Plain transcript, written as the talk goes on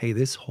hey,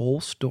 this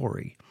whole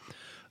story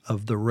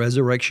of the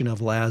resurrection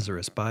of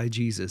Lazarus by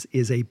Jesus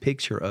is a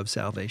picture of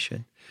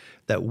salvation,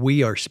 that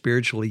we are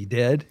spiritually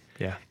dead,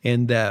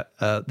 and that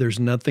there's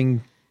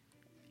anything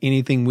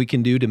we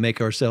can do to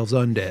make ourselves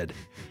undead.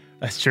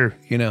 That's true.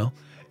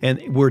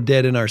 And we're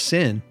dead in our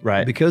sin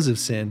Right. because of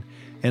sin,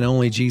 and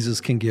only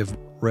Jesus can give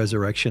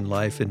resurrection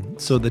life.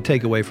 And so the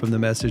takeaway from the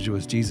message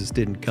was Jesus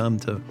didn't come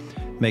to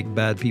make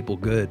bad people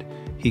good.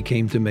 He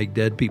came to make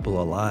dead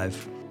people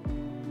alive.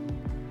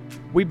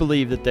 We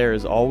believe that there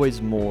is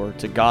always more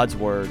to God's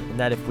Word, and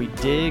that if we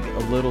dig a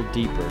little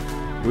deeper,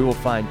 we will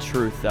find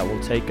truth that will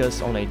take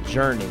us on a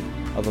journey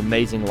of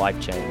amazing life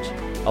change,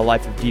 a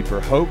life of deeper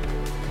hope,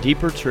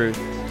 deeper truth,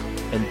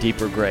 and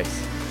deeper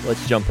grace.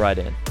 Let's jump right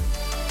in.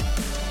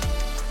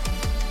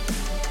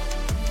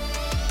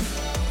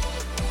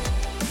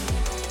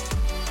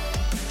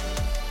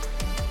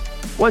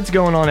 What's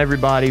going on,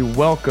 everybody?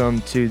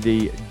 Welcome to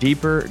the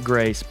Deeper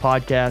Grace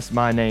podcast.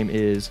 My name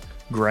is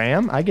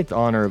Graham. I get the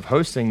honor of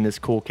hosting this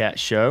Cool Cat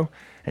show,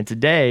 and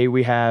today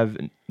we have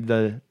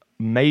the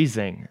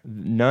amazing,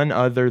 none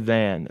other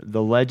than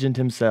the legend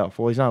himself.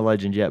 Well, he's not a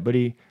legend yet, but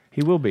he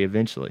will be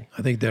eventually.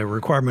 I think the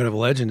requirement of a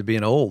legend to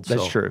being old.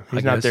 That's true.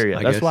 He's not there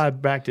yet. That's why I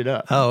backed it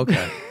up. Oh,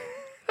 okay.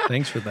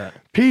 Thanks for that.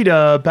 Pete,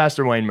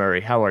 Pastor Wayne Murray,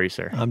 how are you,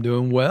 sir? I'm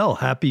doing well.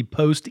 Happy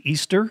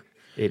post-Easter.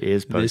 It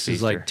is post-Easter. This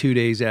is like 2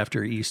 days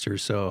after Easter,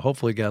 so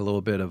hopefully got a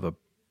little bit of a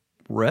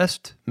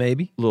rest,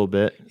 maybe. A little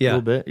bit. Yeah. A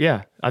little bit.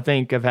 Yeah. I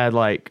think I've had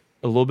like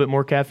a little bit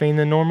more caffeine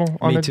than normal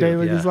on a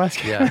daily these last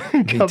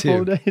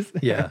couple of days.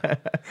 Yeah.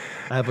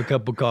 I have a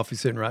cup of coffee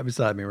sitting right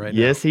beside me right now.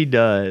 Yes, he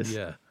does.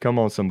 Yeah. Come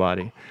on,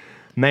 somebody.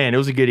 Man, it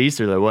was a good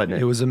Easter though, wasn't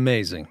it? It was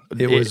amazing.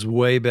 It was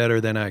way better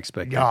than I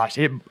expected. Gosh,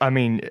 it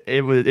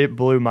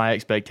blew my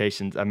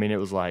expectations. I mean, it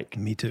was like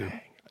Me too.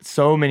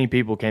 so many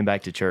people came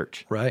back to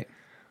church, Right.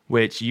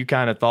 which you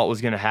kind of thought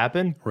was going to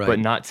happen, Right. but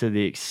not to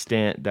the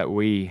extent that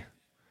we,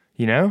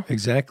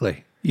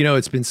 Exactly.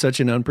 It's been such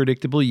an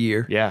unpredictable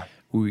year. Yeah.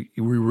 We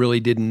really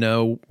didn't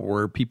know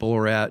where people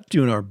were at,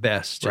 doing our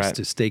best just Right.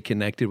 to stay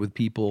connected with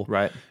people.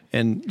 Right.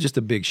 And just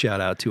a big shout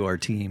out to our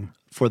team.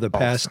 For the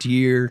past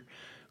year,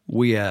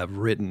 we have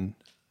written,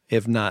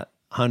 if not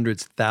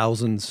hundreds,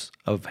 thousands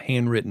of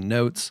handwritten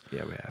notes,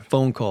 Yeah, we have.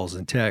 phone calls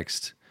and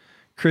texts,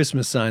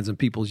 Christmas signs in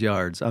people's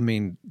yards. I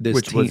mean,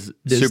 Which was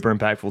super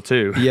impactful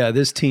too. Yeah,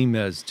 this team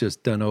has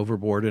just done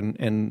overboard.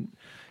 And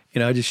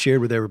I just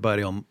shared with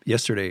everybody on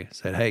yesterday,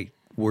 said, hey,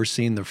 we're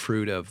seeing the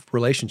fruit of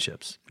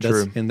relationships.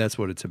 True. And that's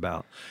what it's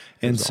about.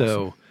 And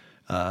so,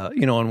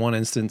 on one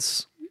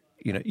instance,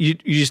 you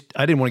just,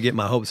 I didn't want to get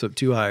my hopes up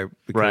too high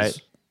because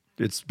Right.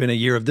 it's been a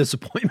year of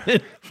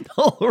disappointment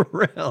all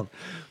around.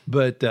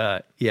 But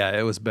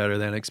it was better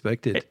than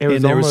expected. It was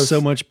and there was almost-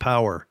 so much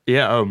power.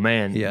 Yeah. Oh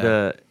man.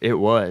 Yeah. It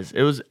was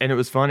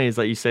funny. It's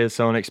like you say, it's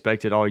so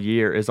unexpected all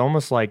year. It's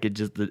almost like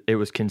it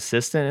was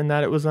consistent in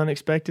that it was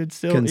unexpected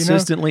still.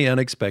 Consistently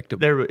unexpected.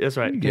 That's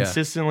right. Yeah.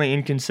 Consistently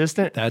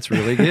inconsistent. That's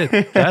really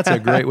good. That's a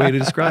great way to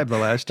describe the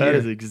last year. That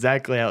is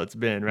exactly how it's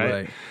been, right?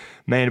 Right.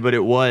 Man, but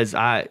it was,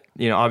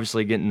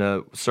 obviously getting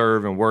to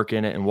serve and work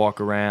in it and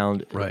walk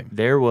around. Right.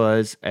 There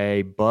was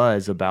a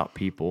buzz about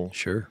people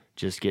Sure.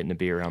 just getting to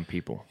be around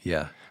people.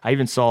 Yeah. I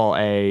even saw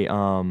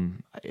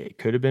it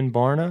could have been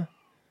Barna.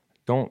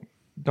 Don't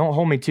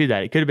hold me to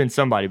that. It could have been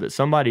somebody, but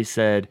somebody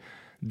said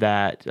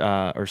that,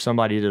 or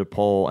somebody did a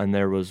poll, and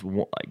there was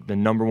like the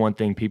number one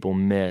thing people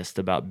missed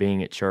about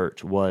being at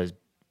church was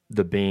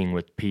the being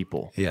with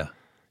people. Yeah.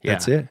 Yeah.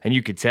 That's it. And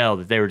you could tell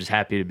that they were just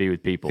happy to be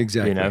with people.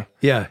 Exactly.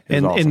 Yeah. It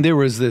was awesome. And there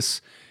was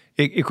this,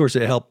 of course,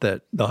 it helped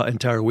that the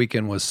entire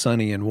weekend was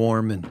sunny and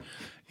warm, and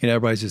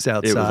everybody's just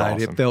outside.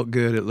 awesome. It felt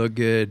good. It looked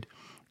good.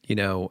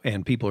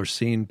 And people are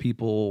seeing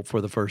people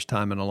for the first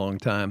time in a long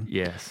time.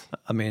 Yes.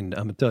 I mean,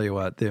 I'm gonna tell you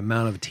what, the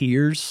amount of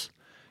tears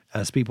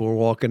as people were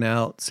walking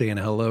out saying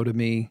hello to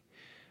me,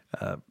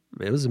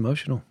 it was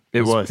emotional.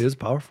 It was. It was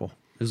powerful.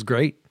 It was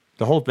great.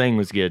 The whole thing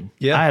was good.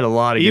 Yeah. I had a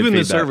lot of good Even the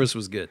feedback. service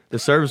was good. The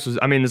service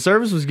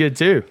was good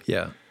too.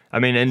 Yeah. I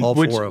mean, and All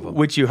which, four of them.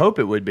 which you hope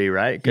it would be,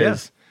 right?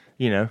 Because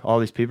all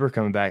these people are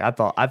coming back.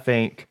 I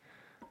think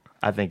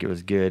it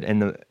was good.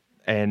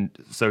 And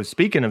so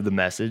speaking of the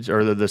message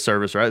or the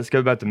service, right? Let's go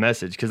about the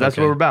message because that's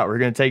Okay. what we're about. We're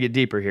going to take it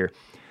deeper here.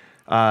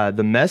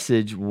 The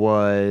message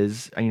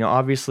was,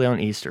 obviously on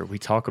Easter, we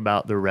talk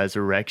about the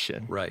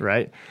resurrection,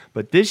 right?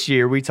 But this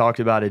year we talked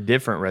about a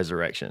different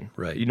resurrection.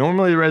 Right.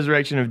 Normally the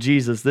resurrection of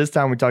Jesus, this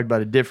time we talked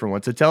about a different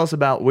one. So tell us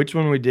about which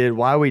one we did,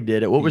 why we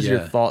did it. What was your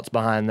Yeah. thoughts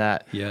behind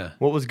that? Yeah.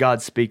 What was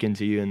God speaking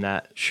to you in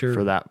that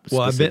for that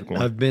Well, specific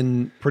one? I've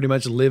been pretty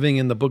much living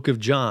in the book of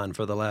John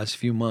for the last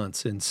few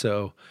months, and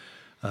so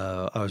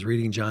I was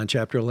reading John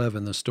chapter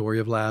 11, the story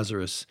of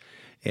Lazarus,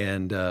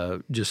 and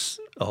just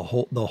the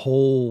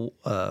whole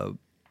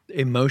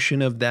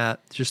emotion of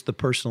that, just the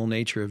personal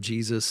nature of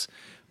Jesus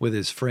with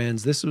his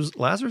friends.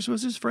 Lazarus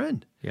was his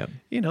friend. Yep.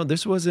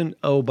 This wasn't,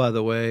 oh, by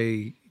the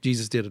way,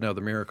 Jesus did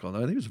another miracle. No,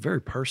 I think it was very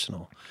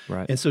personal.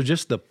 Right. And so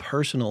just the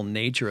personal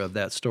nature of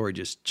that story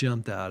just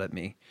jumped out at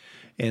me.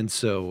 And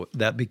so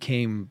that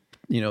became,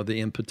 the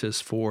impetus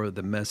for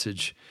the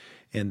message.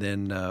 And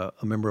then a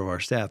member of our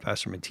staff,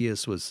 Pastor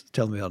Matthias, was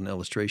telling me about an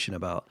illustration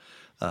about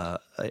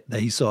that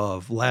he saw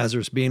of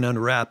Lazarus being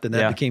unwrapped, and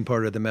that became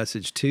part of the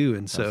message too.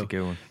 And so, That's a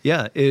good one.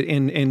 yeah,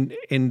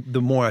 and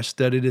the more I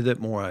studied it, the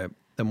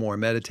more I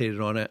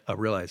meditated on it, I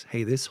realized,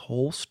 hey, this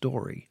whole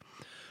story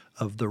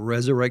of the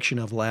resurrection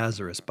of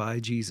Lazarus by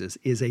Jesus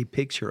is a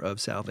picture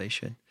of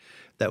salvation,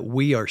 that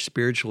we are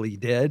spiritually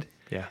dead,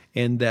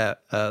 and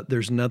that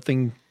there's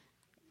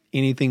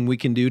anything we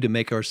can do to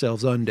make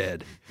ourselves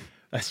undead.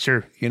 That's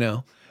true.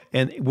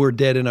 And we're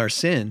dead in our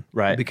sin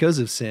because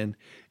of sin,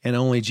 and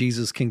only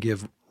Jesus can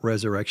give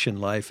resurrection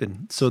life.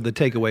 And so the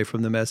takeaway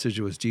from the message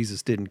was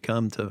Jesus didn't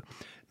come to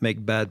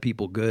make bad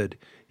people good.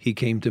 He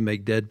came to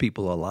make dead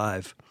people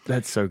alive.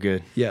 That's so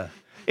good. Yeah.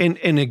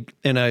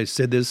 And I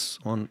said this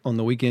on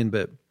the weekend,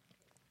 but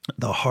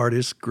the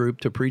hardest group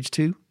to preach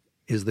to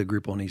is the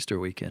group on Easter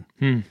weekend.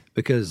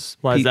 Because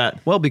why is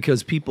that? Well,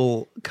 because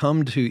people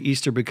come to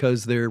Easter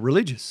because they're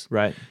religious.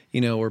 Right.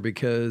 Or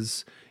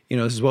because,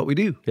 this is what we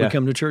do. We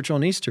come to church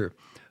on Easter.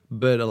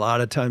 But a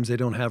lot of times they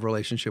don't have a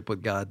relationship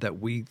with God that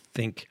we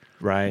think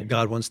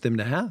God wants them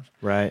to have.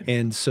 Right.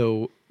 And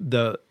so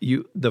the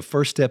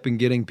first step in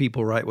getting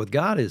people right with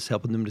God is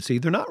helping them to see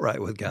they're not right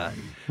with God.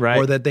 Right.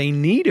 Or that they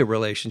need a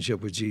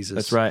relationship with Jesus.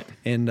 That's right.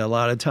 And a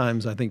lot of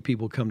times I think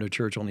people come to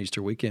church on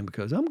Easter weekend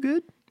because I'm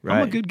good. Right.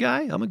 I'm a good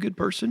guy. I'm a good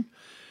person.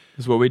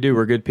 That's what we do.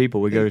 We're good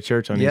people. We go to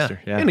church on Easter.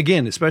 Yeah. And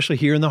again, especially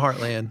here in the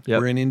heartland,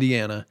 we're in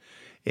Indiana.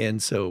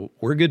 And so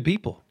we're good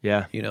people.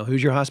 Yeah.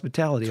 Who's your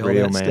hospitality, it's all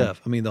real, that man.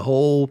 stuff. I mean, the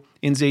whole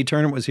NCAA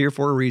tournament was here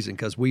for a reason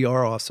because we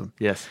are awesome.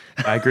 Yes,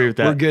 I agree with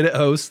that. We're good at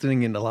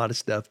hosting and a lot of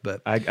stuff,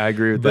 but I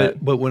agree with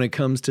that. But when it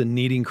comes to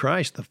needing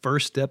Christ, the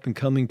first step in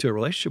coming to a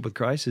relationship with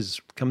Christ is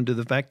coming to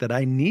the fact that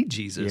I need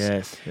Jesus.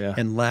 Yes, yeah.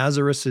 And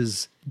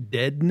Lazarus's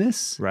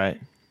deadness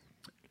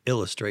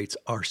illustrates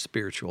our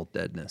spiritual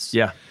deadness.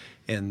 Yeah.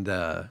 And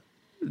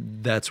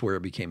that's where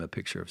it became a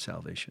picture of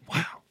salvation.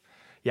 Wow.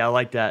 Yeah, I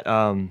like that.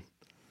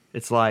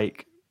 It's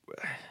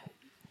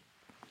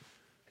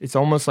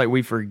almost like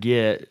we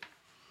forget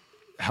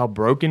how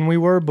broken we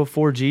were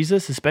before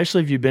Jesus,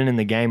 especially if you've been in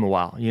the game a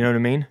while. You know what I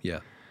mean? Yeah.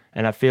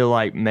 And I feel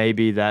like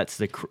maybe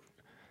that's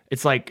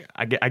it's like,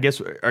 I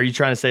guess, are you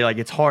trying to say like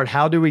it's hard?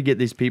 How do we get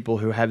these people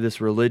who have this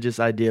religious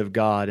idea of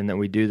God and that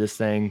we do this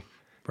thing,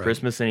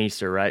 Christmas and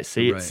Easter, right?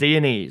 C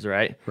and E's,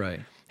 right? Right.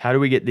 How do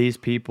we get these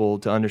people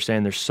to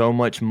understand there's so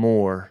much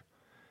more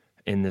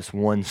in this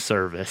one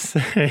service,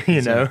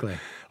 you know?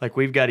 Like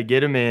we've got to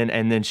get them in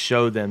and then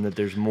show them that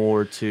there's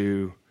more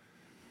to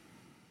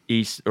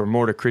Easter or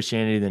more to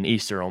Christianity than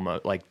Easter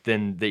almost, like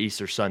than the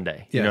Easter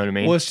Sunday. You know what I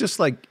mean? Well, it's just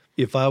like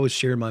if I was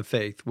sharing my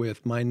faith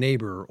with my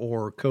neighbor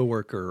or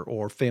coworker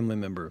or family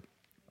member,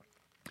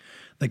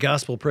 the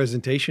gospel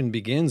presentation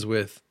begins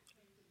with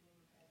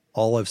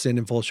all have sinned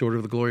and fall short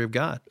of the glory of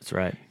God. That's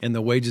right. And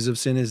the wages of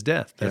sin is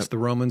death. That's the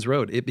Romans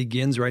road. It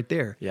begins right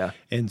there. Yeah.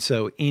 And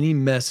so any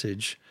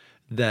message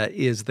that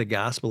is the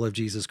gospel of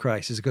Jesus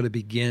Christ is going to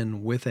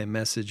begin with a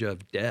message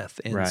of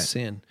death and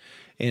sin.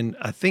 And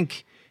I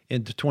think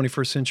in the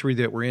 21st century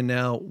that we're in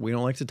now, we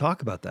don't like to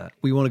talk about that.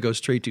 We want to go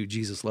straight to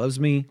Jesus loves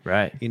me.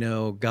 Right.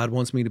 God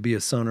wants me to be a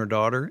son or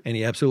daughter, and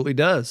he absolutely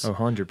does.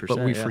 100%. But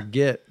we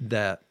forget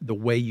that the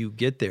way you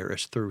get there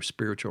is through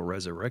spiritual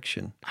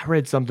resurrection. I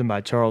read something by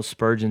Charles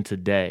Spurgeon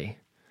today,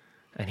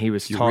 and he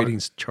was You're reading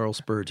Charles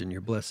Spurgeon.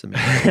 You're blessing me.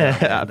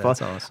 That's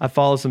awesome. I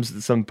follow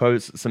some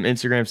posts, some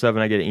Instagram stuff,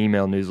 and I get an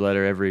email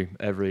newsletter every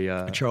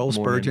Charles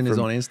Spurgeon is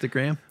on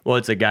Instagram? Well,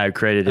 it's a guy who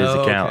created his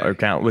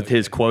account with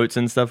his quotes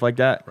and stuff like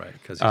that. Right,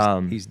 because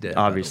he's dead.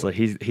 Obviously,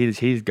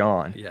 he's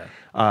gone. Yeah.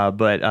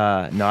 But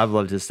I've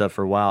loved his stuff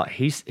for a while.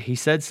 He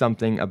said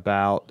something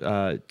about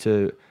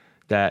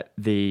that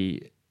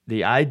the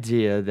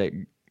idea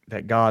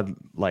that God,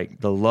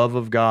 like the love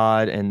of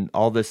God and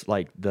all this,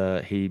 like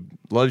he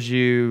loves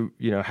you,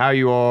 how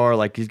you are,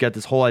 like he's got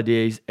this whole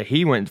idea.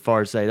 He went as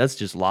far as say that's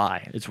just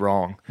lie. It's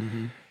wrong.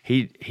 Mm-hmm.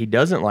 He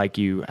doesn't like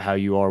you how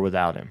you are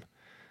without him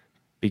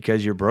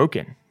because you're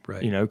broken,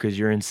 right? Because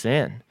you're in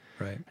sin,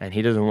 right? And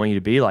he doesn't want you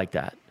to be like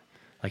that.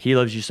 Like he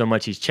loves you so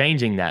much, he's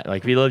changing that.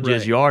 Like if he loved you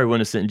as you are, he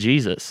wouldn't have sent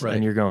Jesus. Right.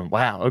 And you're going,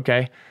 wow,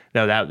 okay.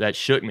 No, that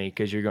shook me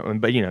because you're going,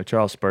 but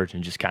Charles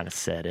Spurgeon just kind of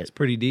said it. It's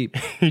pretty deep.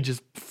 He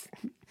just.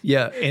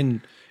 Yeah,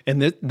 and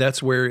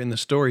that's where in the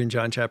story in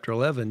John chapter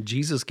 11,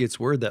 Jesus gets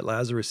word that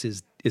Lazarus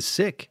is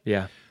sick.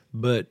 Yeah.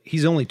 But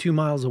he's only 2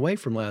 miles away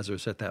from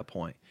Lazarus at that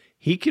point.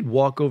 He could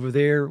walk over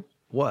there,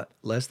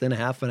 less than a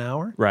half an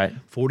hour? Right.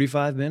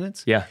 45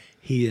 minutes? Yeah.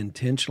 He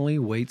intentionally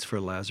waits for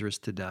Lazarus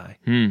to die.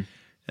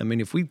 I mean,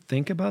 if we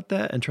think about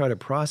that and try to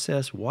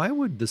process, why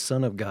would the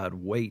Son of God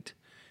wait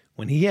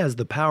when he has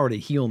the power to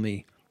heal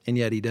me and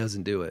yet he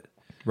doesn't do it?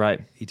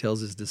 Right. He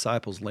tells his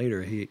disciples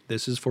later,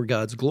 this is for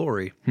God's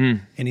glory.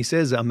 And he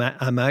says,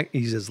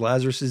 he says,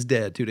 Lazarus is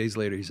dead. 2 days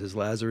later, he says,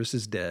 Lazarus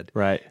is dead.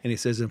 Right. And he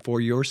says, and for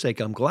your sake,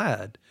 I'm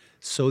glad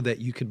so that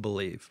you could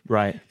believe.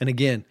 Right. And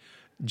again,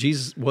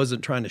 Jesus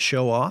wasn't trying to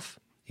show off.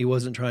 He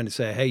wasn't trying to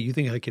say, hey, you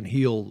think I can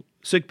heal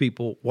sick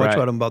people? Watch Right.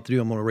 what I'm about to do.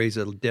 I'm going to raise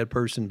a dead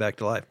person back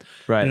to life.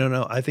 Right.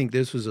 No. I think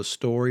this was a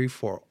story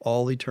for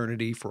all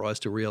eternity for us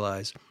to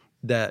realize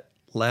that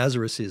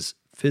Lazarus is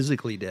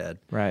physically dead,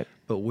 Right.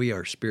 but we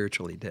are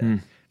spiritually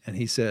dead. And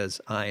he says,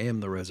 I am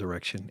the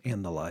resurrection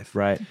and the life.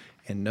 Right.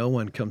 And no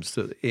one comes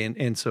to,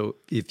 and so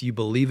if you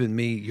believe in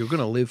me, you're going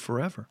to live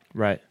forever.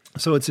 Right.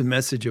 So it's a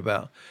message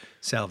about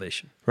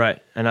salvation.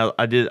 Right. And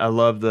I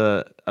love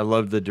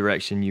the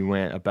direction you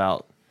went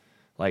about,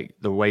 like,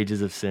 the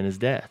wages of sin is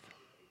death.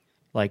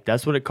 Like,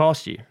 that's what it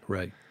costs you.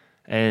 Right.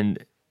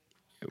 And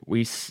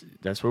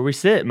that's where we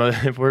sit.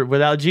 If we're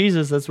without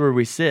Jesus, that's where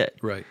we sit.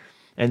 Right.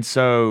 And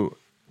so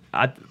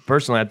I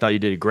thought you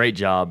did a great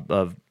job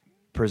of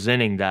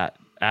presenting that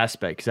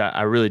aspect, because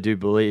I really do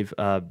believe,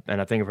 and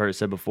I think I've heard it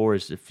said before,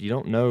 is if you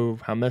don't know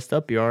how messed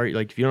up you are,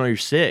 like if you don't know you're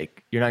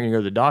sick, you're not going to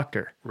go to the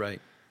doctor.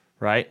 Right.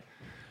 Right.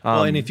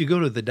 Well, and if you go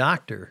to the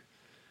doctor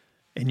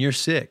and you're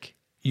sick,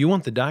 you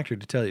want the doctor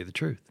to tell you the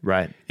truth.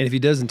 Right. And if he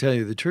doesn't tell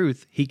you the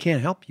truth, he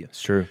can't help you.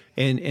 It's true.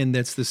 And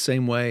that's the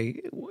same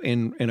way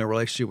in a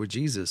relationship with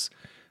Jesus.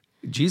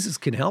 Jesus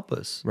can help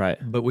us. Right.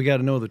 But we got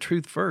to know the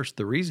truth first.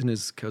 The reason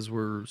is because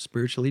we're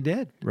spiritually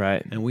dead.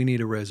 Right. And we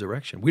need a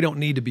resurrection. We don't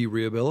need to be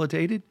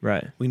rehabilitated.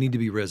 Right. We need to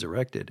be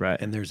resurrected.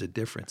 Right. And there's a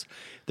difference.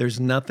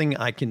 There's nothing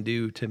I can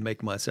do to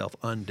make myself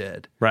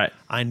undead. Right.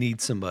 I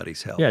need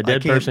somebody's help. Yeah, a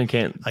dead person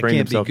can't bring I can't be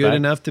themselves good back.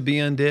 enough to be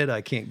undead. I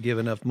can't give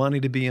enough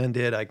money to be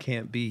undead. I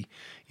can't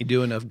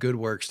do enough good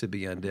works to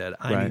be undead.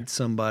 I Right. need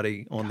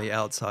somebody on the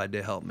outside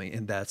to help me.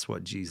 And that's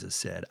what Jesus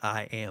said.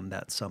 I am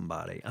that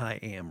somebody. I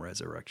am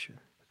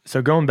resurrection.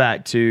 So going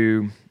back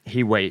to,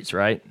 he waits,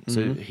 right?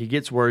 So he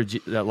gets word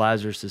that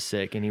Lazarus is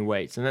sick, and he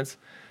waits. And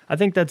I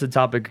think that's a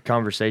topic of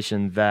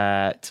conversation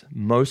that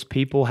most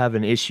people have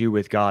an issue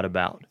with God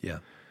about. Yeah.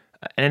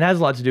 And it has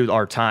a lot to do with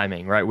our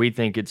timing, right? We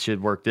think it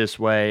should work this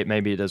way.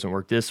 Maybe it doesn't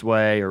work this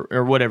way,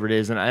 or whatever it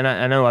is. And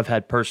I know I've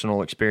had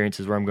personal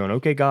experiences where I'm going,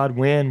 okay, God,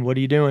 when? What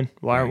are you doing?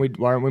 Why aren't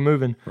we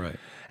moving? Right.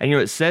 And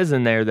it says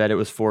in there that it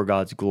was for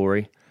God's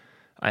glory.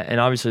 And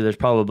obviously there's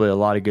probably a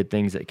lot of good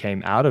things that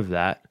came out of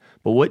that.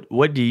 But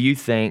what do you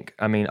think?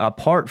 I mean,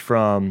 apart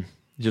from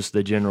just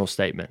the general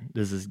statement,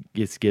 this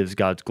gives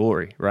God's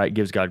glory, right?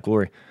 Gives God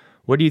glory.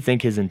 What do you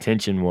think his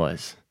intention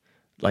was?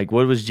 Like,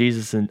 what was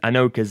Jesus? And I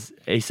know because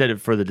he said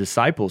it for the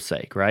disciples'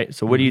 sake, right?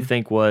 So, what do you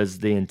think was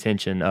the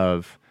intention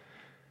of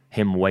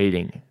him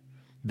waiting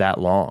that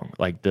long?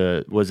 Like,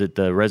 was it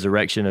the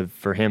resurrection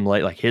for him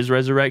late, like his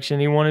resurrection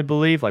he wanted to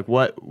believe? Like,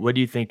 what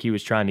do you think he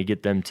was trying to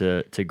get them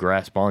to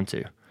grasp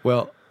onto?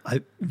 Well,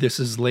 this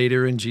is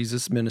later in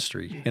Jesus'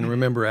 ministry. And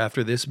remember,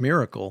 after this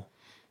miracle,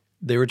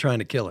 they were trying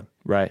to kill him.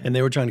 Right. And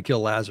they were trying to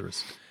kill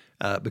Lazarus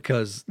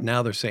because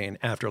now they're saying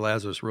after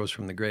Lazarus rose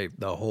from the grave,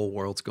 the whole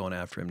world's going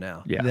after him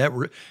now. Yeah.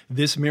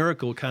 This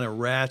miracle kind of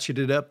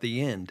ratcheted up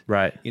the end.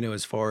 Right.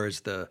 As far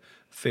as the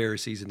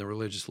Pharisees and the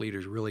religious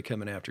leaders really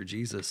coming after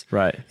Jesus.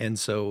 Right. And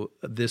so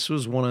this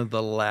was one of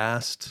the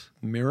last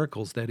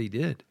miracles that he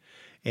did.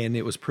 And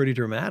it was pretty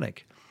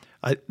dramatic.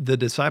 The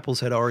disciples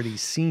had already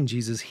seen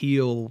Jesus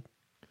heal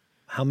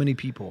how many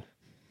people?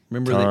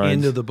 Remember Tons. the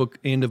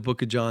end of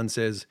book of John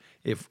says,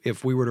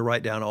 if we were to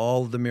write down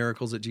all of the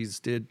miracles that Jesus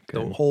did,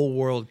 the whole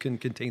world can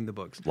contain the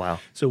books. Wow.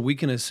 So we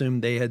can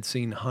assume they had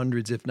seen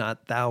hundreds, if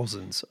not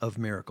thousands, of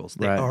miracles.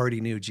 They Right.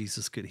 already knew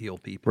Jesus could heal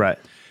people. Right.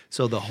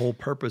 So the whole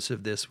purpose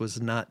of this was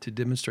not to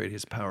demonstrate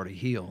his power to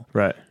heal,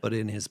 Right. but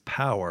in his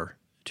power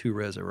to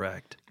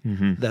resurrect.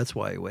 Mm-hmm. That's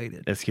why he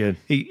waited. That's good.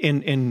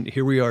 And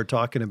here we are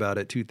talking about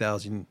it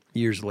 2,000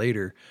 years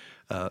later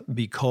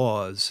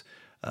because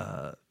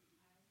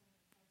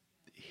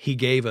he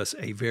gave us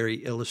a very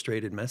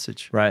illustrated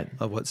message Right.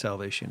 of what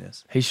salvation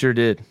is. He sure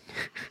did.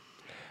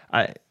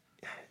 I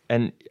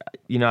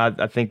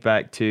think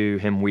back to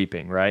him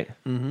weeping, right?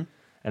 Mm-hmm.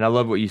 And I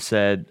love what you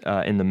said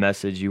in the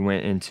message you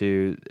went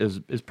into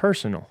is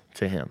personal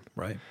to him,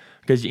 Right.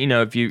 because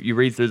if you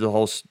read through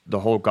the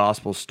whole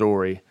gospel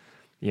story,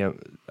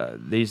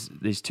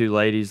 these two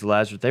ladies,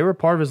 Lazarus, they were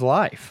part of his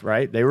life,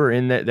 right? They were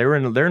in that. They're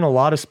in a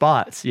lot of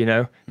spots,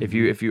 if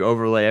you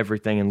overlay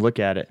everything and look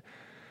at it.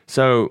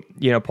 So,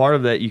 part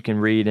of that you can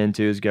read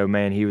into is go,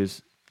 man, he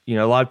was, a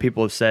lot of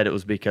people have said it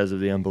was because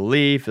of the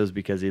unbelief. It was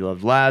because he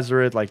loved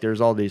Lazarus. Like,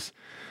 there's all these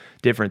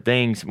different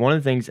things. One of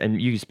the things,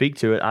 and you can speak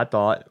to it, I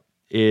thought,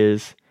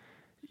 is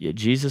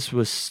Jesus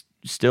was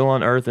still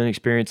on earth and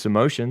experienced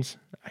emotions.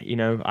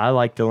 I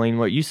like to lean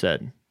what you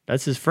said.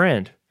 That's his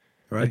friend.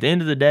 Right. At the end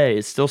of the day,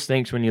 it still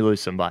stinks when you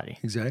lose somebody.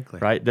 Exactly.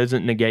 Right?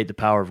 Doesn't negate the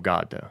power of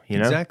God, though.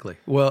 Exactly.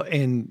 Well,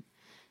 and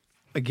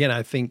again,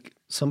 I think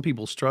some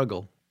people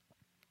struggle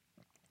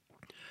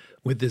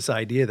with this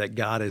idea that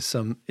God is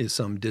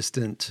some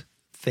distant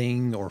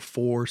thing or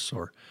force,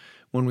 or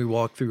when we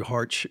walk through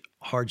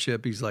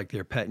hardship, he's like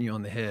they're patting you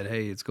on the head.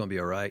 Hey, it's going to be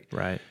all right.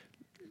 Right.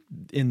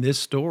 In this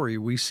story,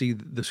 we see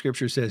the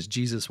scripture says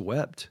Jesus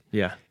wept.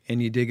 Yeah.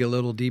 And you dig a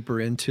little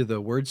deeper into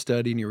the word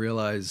study and you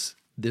realize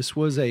this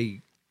was a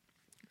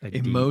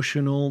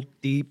emotional,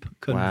 deep,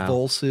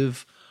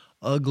 convulsive,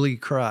 ugly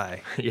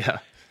cry. Yeah.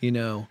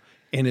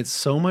 And it's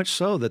so much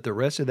so that the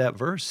rest of that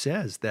verse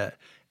says that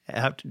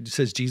it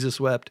says Jesus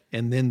wept,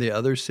 and then the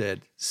others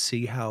said,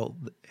 see how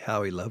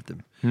he loved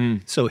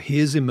them. So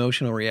his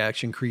emotional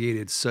reaction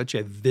created such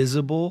a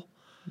visible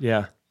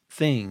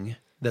thing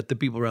that the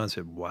people around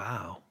said,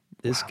 wow,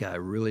 this guy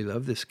really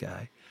loved this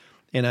guy.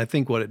 And I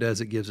think what it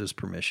does, it gives us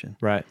permission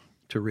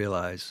to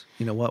realize,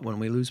 you know what, when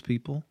we lose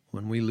people,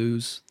 when we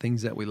lose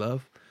things that we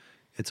love,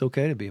 it's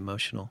okay to be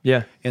emotional.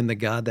 Yeah. And the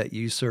God that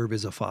you serve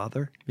is a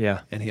father.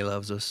 Yeah. And he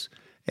loves us.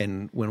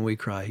 And when we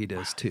cry, he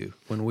does too.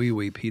 When we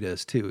weep, he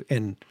does too.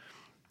 And,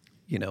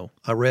 you know,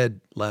 I read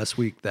last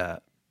week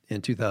that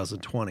in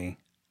 2020,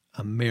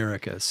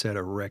 America set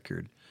a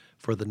record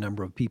for the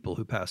number of people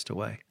who passed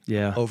away.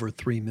 Yeah. Over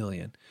 3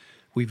 million.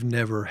 We've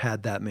never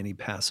had that many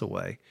pass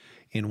away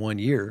in 1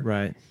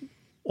 year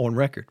on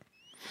record.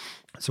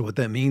 So what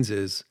that means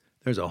is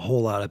there's a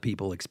whole lot of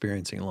people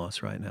experiencing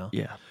loss right now.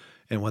 Yeah.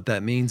 And what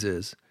that means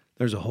is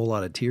there's a whole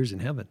lot of tears in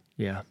heaven.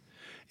 Yeah.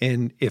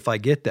 And if I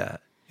get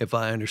that, if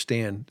I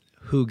understand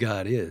who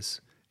God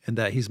is and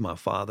that he's my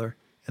father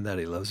and that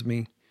he loves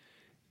me,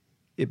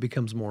 it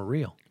becomes more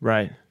real.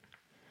 Right.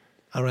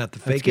 I don't have to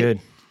fake it.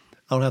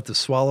 I don't have to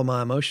swallow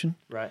my emotion.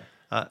 Right.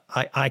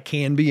 I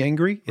can be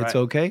angry. It's Right.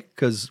 okay.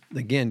 Because,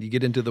 again, you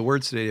get into the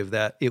words today of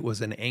that. It was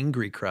an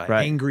angry cry,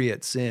 Right. angry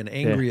at sin,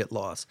 angry at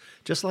loss,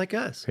 just like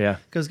us. Yeah.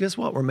 Because guess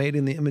what? We're made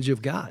in the image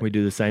of God. We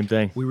do the same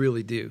thing. We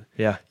really do.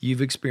 Yeah.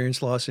 You've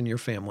experienced loss in your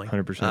family.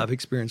 100%. I've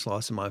experienced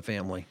loss in my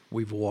family.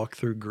 We've walked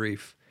through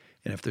grief.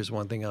 And if there's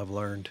one thing I've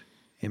learned,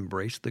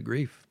 embrace the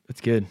grief, That's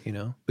good. you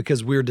know,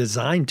 because we're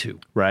designed to.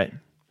 Right.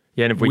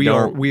 Yeah. And if we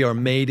don't, we are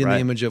made in Right.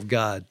 the image of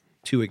God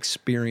to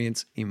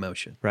experience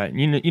emotion. right.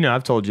 You know,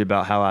 I've told you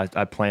about how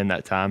I planned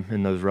that time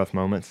in those rough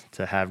moments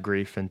to have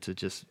grief and to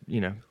just, you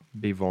know,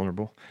 be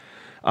vulnerable,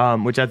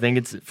 which I think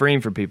it's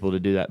freeing for people to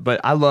do that.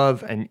 But I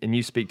love, and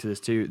you speak to this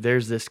too,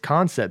 there's this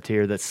concept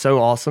here that's so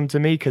awesome to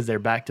me because they're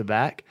back to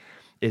back,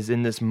 is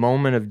in this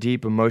moment of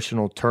deep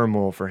emotional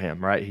turmoil for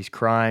him, right? He's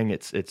crying.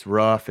 It's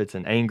rough. It's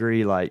an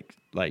angry, like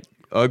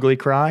ugly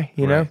cry,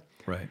 you know?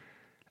 Right.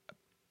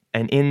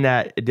 And in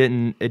that,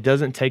 it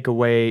doesn't take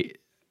away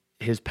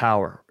his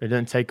power. It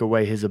doesn't take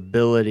away his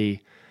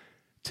ability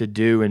to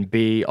do and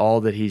be all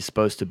that he's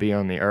supposed to be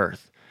on the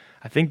earth.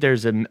 I think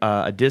there's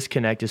a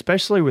disconnect,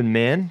 especially with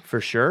men,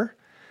 for sure.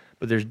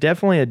 But there's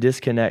definitely a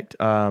disconnect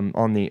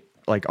on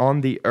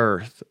the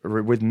earth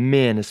with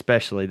men,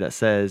 especially, that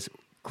says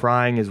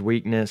crying is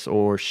weakness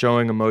or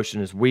showing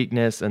emotion is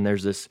weakness. And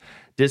there's this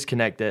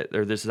disconnect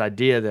or this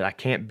idea that I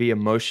can't be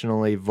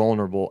emotionally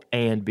vulnerable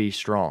and be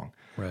strong.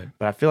 Right.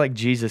 But I feel like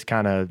Jesus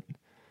kind of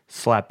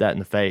slapped that in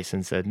the face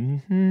and said,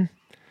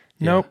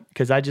 nope,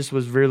 because I just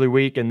was really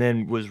weak and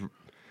then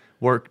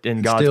worked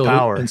in God's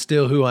power. And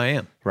still who I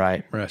am.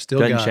 Right. Still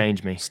Doesn't God.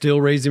 change me.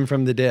 Still raised him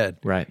from the dead.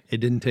 Right. It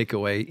didn't take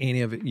away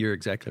any of it. You're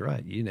exactly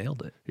right. You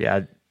nailed it.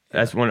 Yeah.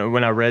 That's when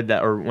I read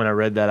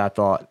that, I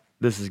thought,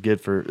 this is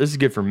good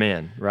for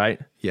men, right?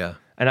 Yeah.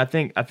 And I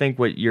think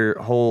what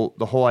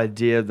the whole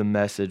idea of the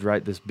message,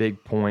 right, this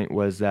big point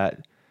was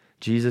that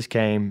Jesus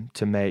came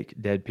to make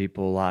dead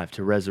people alive,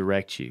 to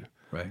resurrect you.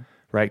 Right.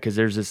 Right? Because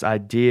there's this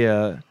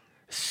idea,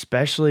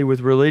 especially with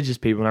religious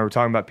people, and I were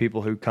talking about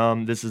people who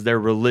come, this is their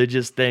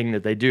religious thing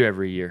that they do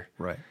every year.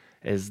 Right.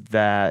 Is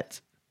that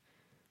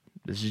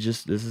this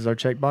is our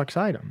checkbox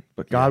item.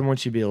 But God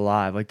wants you to be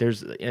alive. Like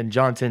and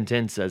John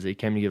 10:10 says that he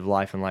came to give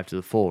life and life to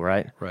the full,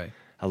 right? Right.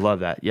 I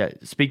love that. Yeah,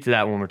 speak to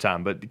that one more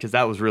time, but because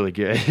that was really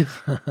good.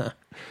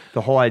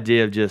 The whole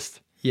idea of just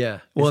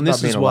Well, and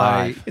this is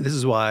why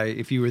alive.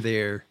 if you were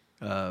there,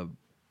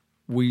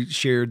 we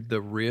shared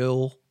the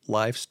real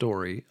life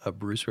story of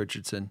Bruce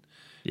Richardson,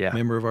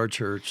 member of our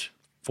church,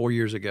 4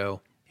 years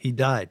ago. He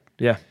died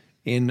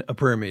in a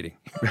prayer meeting.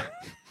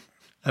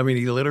 I mean,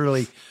 he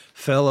literally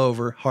fell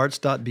over, heart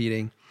stopped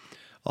beating,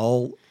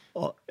 all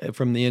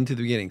from the end to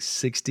the beginning,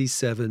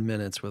 67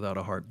 minutes without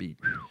a heartbeat.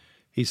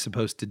 He's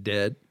supposed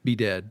to be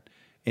dead.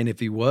 And if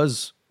he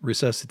was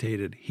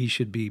resuscitated, he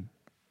should be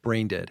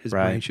brain dead. His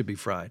brain should be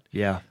fried.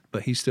 Yeah.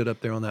 But he stood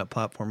up there on that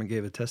platform and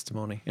gave a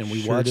testimony. And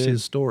we watched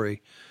his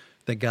story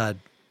that God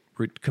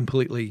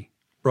completely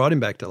brought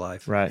him back to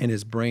life. Right. And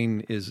his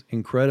brain is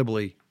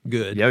incredibly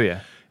good. Oh,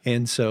 yeah.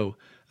 And so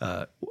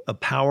a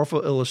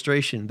powerful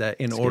illustration that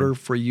in order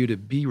for you to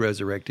be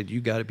resurrected, you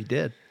got to be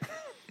dead.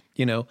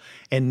 You know,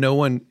 and no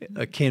one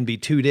can be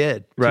too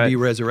dead to be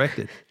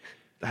resurrected.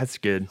 That's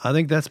good. I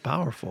think that's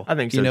powerful. I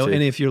think so, you know, too.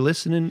 And if you're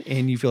listening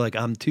and you feel like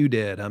I'm too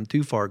dead, I'm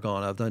too far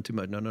gone, I've done too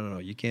much. No.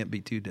 You can't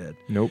be too dead.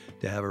 Nope.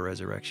 To have a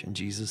resurrection.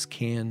 Jesus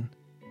can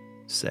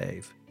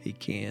save. He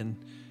can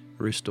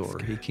restore.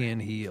 He can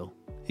heal.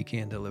 He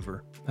can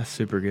deliver. That's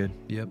super good.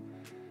 Yep.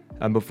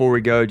 Before we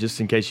go, just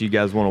in case you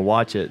guys want to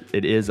watch it,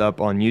 it is up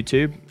on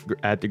YouTube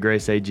at the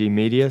Grace AG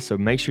Media. So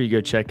make sure you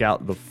go check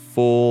out the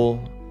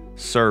full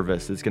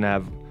service. It's going to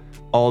have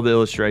all the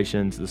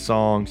illustrations, the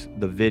songs,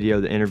 the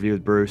video, the interview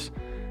with Bruce.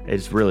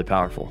 It's really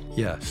powerful.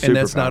 Yeah. Super and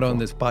that's powerful. not on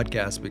this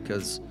podcast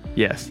because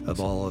of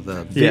all of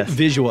the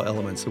visual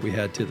elements that we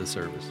had to the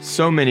service.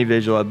 So many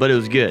visual, but it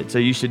was good. So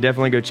you should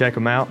definitely go check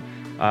them out.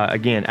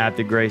 again, at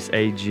the Grace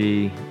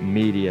AG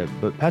Media.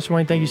 But Pastor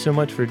Wayne, thank you so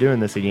much for doing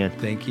this again.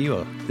 Thank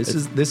you. This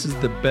is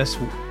the best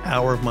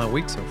hour of my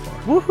week so far.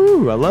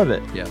 Woohoo! I love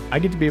it. Yeah. I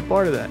get to be a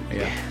part of that. Yeah.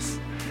 Yes.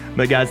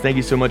 But guys, thank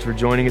you so much for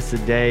joining us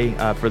today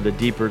for the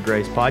Deeper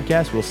Grace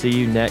podcast. We'll see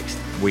you next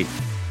week.